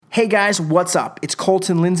Hey guys, what's up? It's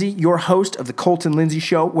Colton Lindsay, your host of the Colton Lindsay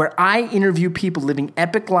Show, where I interview people living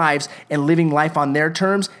epic lives and living life on their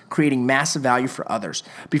terms, creating massive value for others.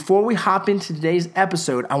 Before we hop into today's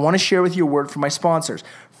episode, I want to share with you a word from my sponsors.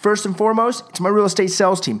 First and foremost, it's my real estate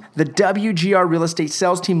sales team, the WGR Real Estate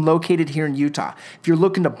Sales Team located here in Utah. If you're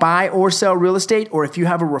looking to buy or sell real estate, or if you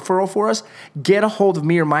have a referral for us, get a hold of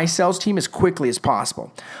me or my sales team as quickly as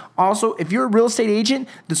possible. Also, if you're a real estate agent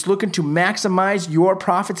that's looking to maximize your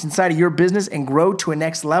profits inside of your business and grow to a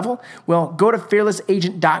next level, well, go to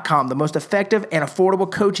fearlessagent.com, the most effective and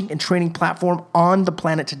affordable coaching and training platform on the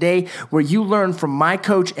planet today, where you learn from my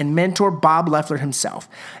coach and mentor, Bob Leffler himself.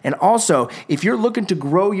 And also, if you're looking to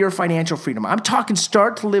grow your financial freedom, I'm talking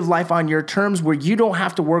start to live life on your terms where you don't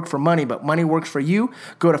have to work for money, but money works for you,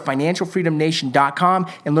 go to financialfreedomnation.com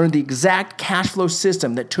and learn the exact cash flow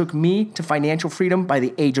system that took me to financial freedom by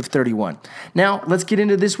the age of 31. Now, let's get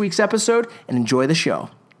into this week's episode and enjoy the show.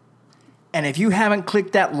 And if you haven't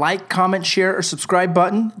clicked that like, comment, share, or subscribe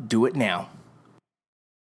button, do it now.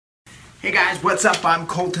 Hey guys, what's up? I'm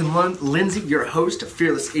Colton Lindsay, your host of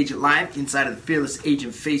Fearless Agent Live inside of the Fearless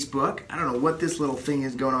Agent Facebook. I don't know what this little thing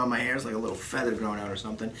is going on in my hair. It's like a little feather growing out or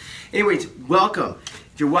something. Anyways, welcome.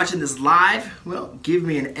 If you're watching this live, well, give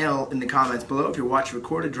me an L in the comments below. If you're watching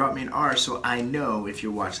recorded, drop me an R so I know if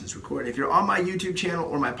you're watching this recorded. If you're on my YouTube channel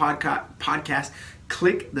or my podcast,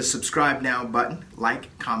 click the subscribe now button,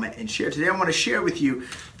 like, comment, and share. Today I want to share with you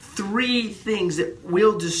 3 things that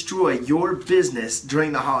will destroy your business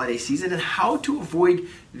during the holiday season and how to avoid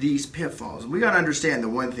these pitfalls. We got to understand the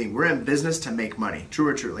one thing, we're in business to make money. True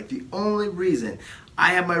or true? Like the only reason I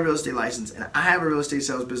have my real estate license and I have a real estate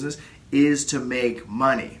sales business is to make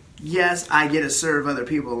money. Yes, I get to serve other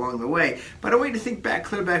people along the way, but I want you to think back,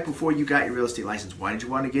 clear back before you got your real estate license. Why did you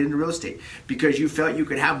want to get into real estate? Because you felt you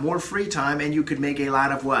could have more free time and you could make a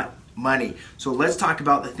lot of what? Money. So let's talk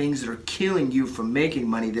about the things that are killing you from making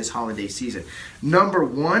money this holiday season. Number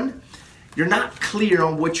 1, you're not clear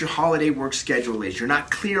on what your holiday work schedule is. You're not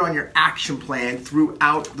clear on your action plan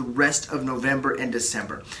throughout the rest of November and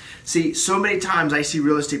December. See, so many times I see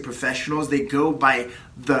real estate professionals, they go by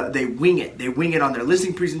they wing it. They wing it on their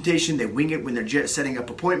listing presentation. They wing it when they're just setting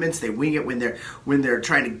up appointments. They wing it when they're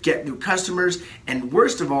trying to get new customers. And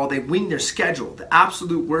worst of all, they wing their schedule. The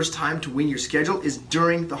absolute worst time to wing your schedule is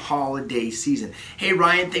during the holiday season. Hey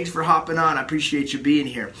Ryan, thanks for hopping on. I appreciate you being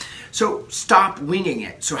here. So stop winging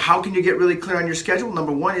it. So how can you get really clear on your schedule?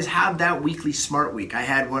 Number 1 is have that weekly smart week. I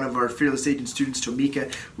had one of our Fearless Agent students,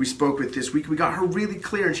 Tomika, we spoke with this week. We got her really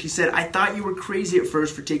clear and she said, I thought you were crazy at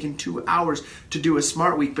first for taking 2 hours to do a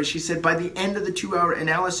smart week, but she said by the end of the 2-hour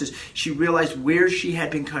analysis, she realized where she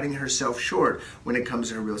had been cutting herself short when it comes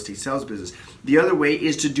to her real estate sales business. The other way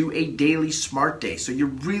is to do a daily smart day. So you're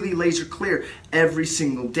really laser clear every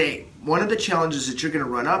single day. One of the challenges that you're going to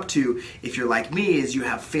run up to if you're like me is you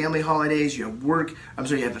have family holidays, you have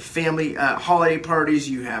you have a family holiday parties,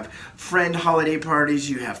 you have friend holiday parties,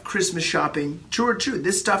 you have Christmas shopping. True or true,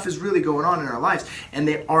 this stuff is really going on in our lives and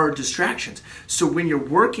they are distractions. So when you're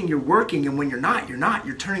working, and when you're not,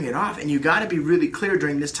 you're turning it off, and you got to be really clear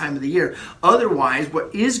during this time of the year. Otherwise,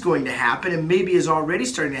 what is going to happen, and maybe is already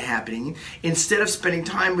starting to happen, instead of spending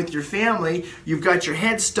time with your family, you've got your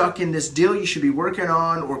head stuck in this deal you should be working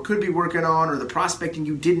on or could be working on, or the prospecting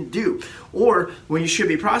you didn't do. Or when you should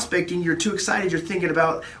be prospecting, you're too excited, you're thinking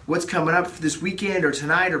about what's coming up this weekend or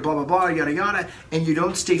tonight or blah, blah, blah, yada, yada, and you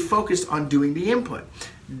don't stay focused on doing the input.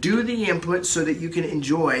 Do the input so that you can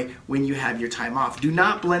enjoy when you have your time off. Do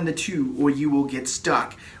not blend the two or you will get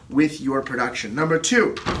stuck with your production. Number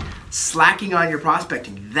 2, slacking on your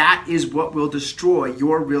prospecting. That is what will destroy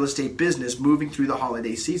your real estate business moving through the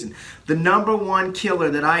holiday season. The number 1 killer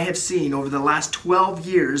that I have seen over the last 12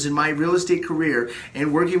 years in my real estate career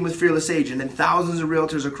and working with Fearless Agent and thousands of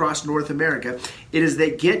realtors across North America, it is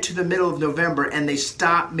they get to the middle of November and they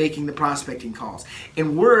stop making the prospecting calls.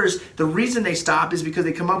 And worse, the reason they stop is because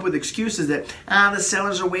they come up with excuses that, the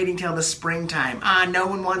sellers are waiting till the springtime. No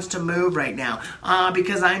one wants to move right now.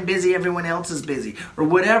 Because I'm busy, everyone else is busy. Or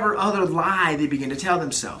whatever other lie they begin to tell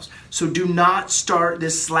themselves. So do not start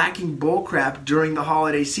this slacking bullcrap during the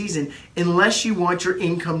holiday season unless you want your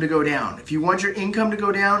income to go down. If you want your income to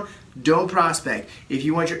go down, don't prospect. If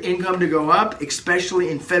you want your income to go up, especially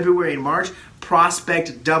in February and March,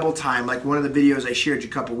 prospect double time, like one of the videos I shared you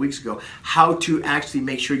a couple weeks ago, how to actually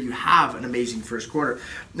make sure you have an amazing first quarter.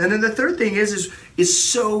 And then the third thing is it's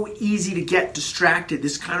so easy to get distracted.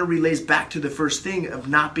 This kind of relays back to the first thing of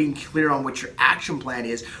not being clear on what your action plan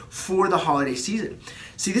is for the holiday season.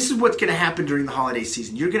 See, this is what's going to happen during the holiday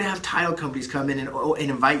season. You're going to have title companies come in and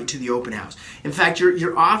invite you to the open house. In fact,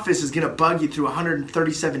 your office is going to bug you through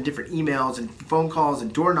 137 different emails and phone calls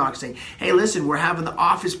and door knocks saying, hey, listen, we're having the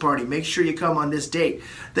office party. Make sure you come on this date.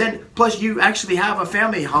 Then, plus you actually have a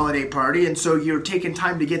family holiday party, and so you're taking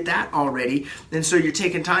time to get that all ready. And so you're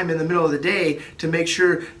taking time in the middle of the day to make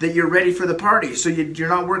sure that you're ready for the party, so you're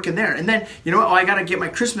not working there. And then, you know what, I got to get my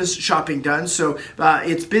Christmas shopping done, so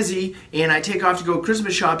it's busy, and I take off to go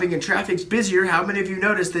Christmas shopping and traffic's busier. How many of you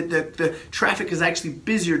noticed that the traffic is actually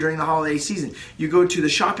busier during the holiday season? You go to the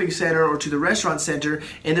shopping center or to the restaurant center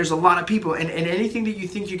and there's a lot of people, and anything that you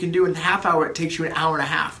think you can do in a half hour, it takes you an hour and a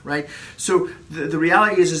half, right? So the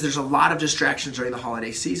reality is there's a lot of distractions during the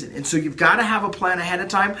holiday season, and so you've got to have a plan ahead of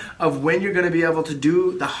time of when you're going to be able to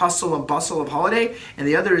do the hustle and bustle of holiday, and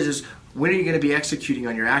the other is when are you going to be executing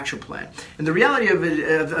on your action plan? And the reality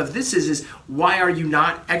of this is why are you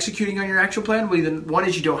not executing on your action plan? Well, either one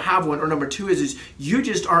is you don't have one, or number two is you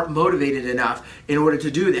just aren't motivated enough in order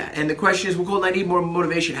to do that. And the question is, well, Colton, I need more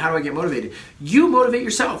motivation. How do I get motivated? You motivate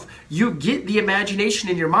yourself. You get the imagination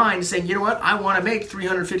in your mind saying, you know what, I want to make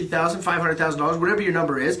 $350,000, $500,000, whatever your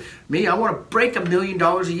number is. Me, I want to break $1 million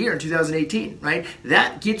a year in 2018, right?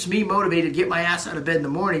 That gets me motivated to get my ass out of bed in the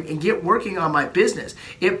morning and get working on my business.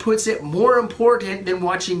 It puts it more important than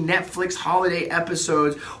watching Netflix holiday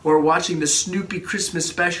episodes or watching the Snoopy Christmas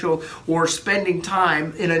special or spending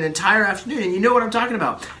time in an entire afternoon. And you know what I'm talking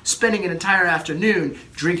about. Spending an entire afternoon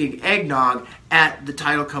drinking eggnog at the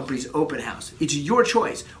title company's open house. It's your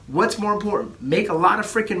choice. What's more important? Make a lot of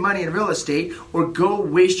freaking money in real estate or go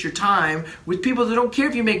waste your time with people that don't care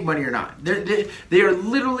if you make money or not. They are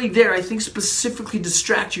literally there, I think, specifically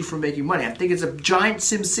distract you from making money. I think it's a giant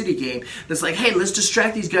Sim City game that's like, hey, let's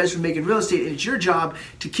distract these guys from making real estate, and it's your job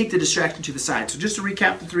to kick the distraction to the side. So just to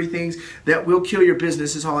recap the three things that will kill your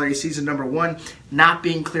business this holiday season. Number one, not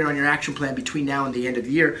being clear on your action plan between now and the end of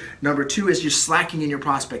the year. Number two is you're slacking in your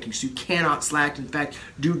prospecting. So you cannot slack. In fact,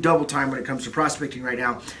 do double time when it comes to prospecting right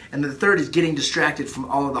now. And the third is getting distracted from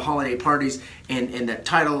all of the holiday parties and the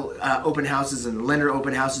title open houses and the lender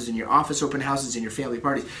open houses and your office open houses and your family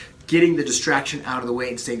parties. Getting the distraction out of the way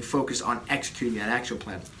and staying focused on executing that action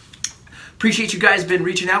plan. Appreciate you guys been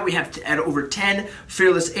reaching out. We have at over 10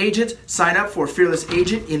 Fearless Agents sign up for Fearless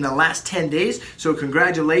Agent in the last 10 days. So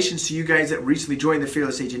congratulations to you guys that recently joined the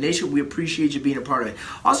Fearless Agent Nation. We appreciate you being a part of it.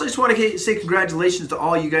 Also, I just want to say congratulations to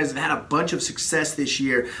all you guys that have had a bunch of success this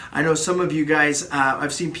year. I know some of you guys,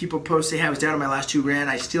 I've seen people post, say, hey, I was down on my last 2 grand.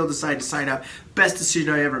 I still decided to sign up. Best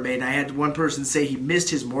decision I ever made. And I had one person say he missed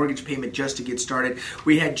his mortgage payment just to get started.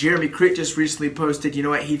 We had Jeremy Crit just recently posted, you know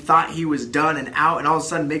what, he thought he was done and out, and all of a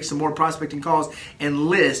sudden makes some more prospecting calls and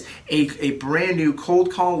lists a brand new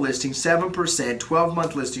cold call listing, 7%,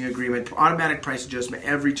 12-month listing agreement, automatic price adjustment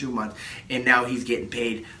every 2 months, and now he's getting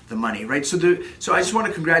paid the money, right? So I just want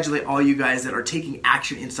to congratulate all you guys that are taking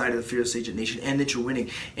action inside of the Fearless Agent Nation and that you're winning.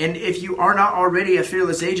 And if you are not already a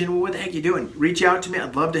Fearless Agent, well, what the heck are you doing? Reach out to me.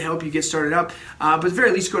 I'd love to help you get started up. But at the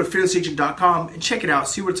very least, go to fearlessagent.com and check it out.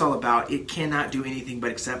 See what it's all about. It cannot do anything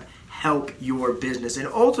but except help your business and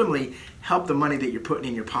ultimately help the money that you're putting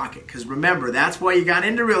in your pocket. Because remember, that's why you got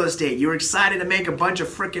into real estate. You were excited to make a bunch of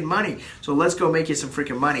freaking money. So let's go make you some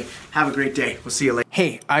freaking money. Have a great day. We'll see you later.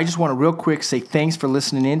 Hey, I just want to real quick say thanks for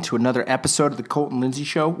listening in to another episode of the Colton Lindsay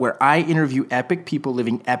Show, where I interview epic people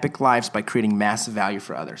living epic lives by creating massive value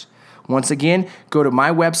for others. Once again, go to my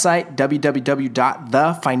website,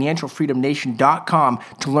 www.thefinancialfreedomnation.com,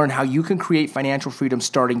 to learn how you can create financial freedom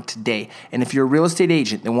starting today. And if you're a real estate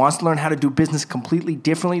agent that wants to learn how to do business completely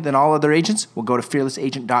differently than all other agents, we'll go to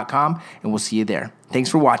fearlessagent.com and we'll see you there. Thanks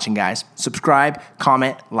for watching, guys. Subscribe,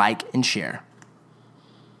 comment, like, and share.